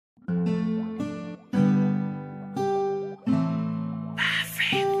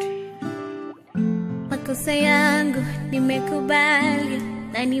Makosa yangu nimekubali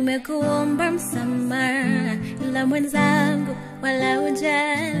na nimekuomba msamaha, ila mwenzangu wala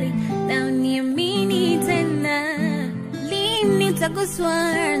hujali na uniamini tena. Lini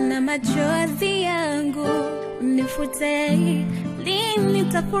nitaguswa na machozi yangu unifute, lini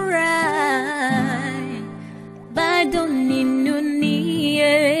nitafurahi bado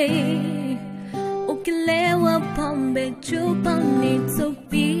ninunie. Ukilewa pombe chupa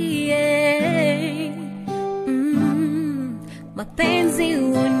unitupie, mapenzi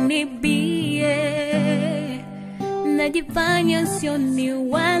unibie, najifanya sioni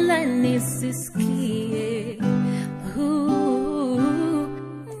wala nisisikie.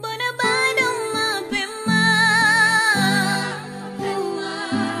 Mbona bado mapema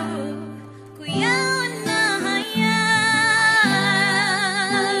kuyaona haya,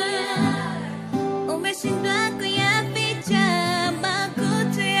 umeshindwa kuyaficha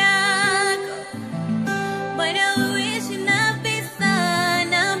makucha yako, bado uishi na visa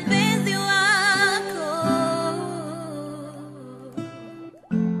na mpenzi wako.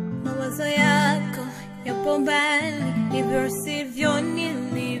 Mawazo yako yapo mbali, hivyo sivyo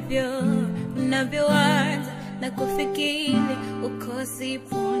nilivyo, unavyowaza na kufikiri uko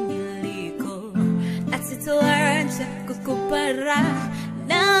sipo niliko. Asitoacha kukupa raha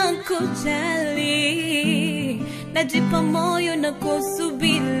na kujali, najipa moyo na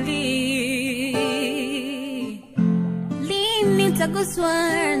kusubiri. Lini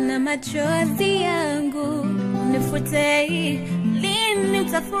nitaguswa na machozi yangu unifute, lini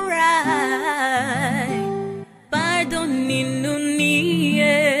nitafurahi bado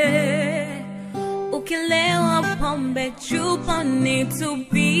ninunie. Ukilewa pombe chupa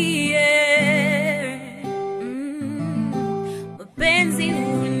nitupie, mapenzi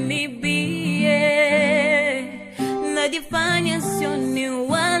unibie, najifanya sioni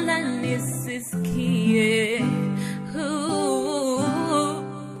wala nisisikie.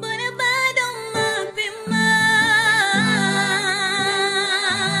 Mbona bado mapema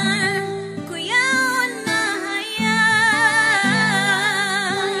kuyaona haya,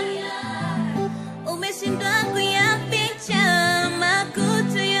 umeshindwa kuyaficha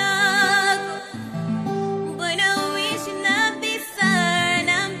makucha yako, mbona uishi na visa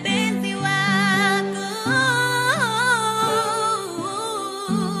na mpenzi wako.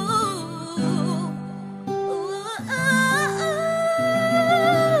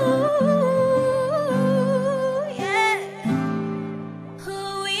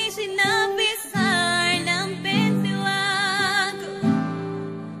 Uishi na visa na mpenzi wako,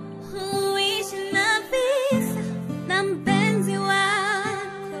 uishi na visa na mpenzi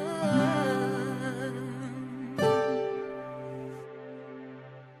wako.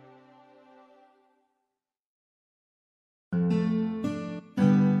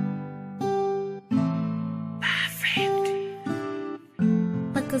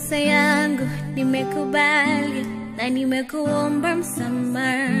 Makosa yangu nimekubali na nimekuomba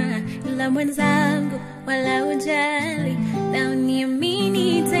msamaha, ila mwenzangu wala hujali na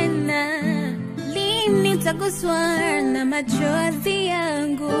uniamini tena. Lini nitaguswa na machozi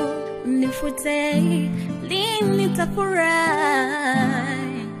yangu unifute, lini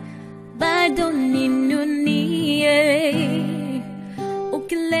nitafurahi bado ninunie.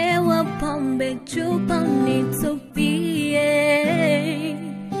 Ukilewa pombe chupa unitupie,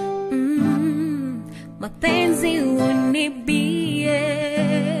 mapenzi unibie,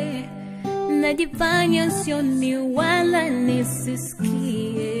 najifanya sioni wala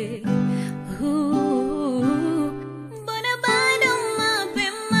nisisikie. Mbona bado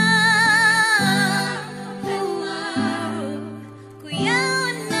mapema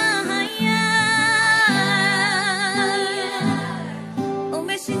kuyaona haya,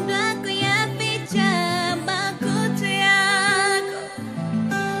 umeshindwa kuyaficha makucha yako,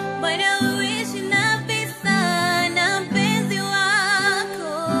 bado uishi na visa na mpenzi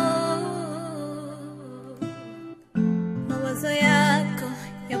wako. Mawazo yako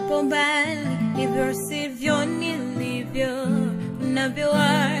yapo mbali, hivyo sivyo nilivyo,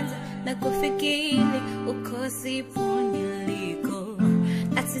 unavyowaza na kufikiri uko sipo niliko.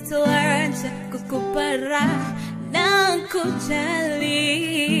 Asitoacha kukupa raha na kujali,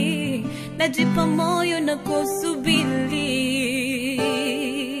 najipa moyo na kusubiri.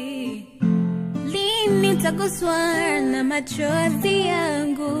 Lini nitaguswa na machozi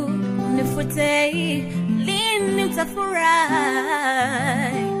yangu unifute, lini nitafurahi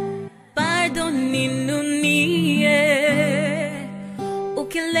bado ninunie.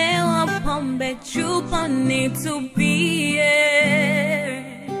 Ukilewa pombe chupa nitupie,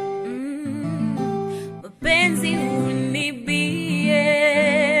 mapenzi unibie,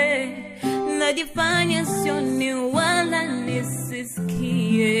 najifanya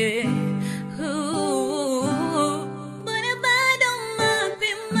yeah.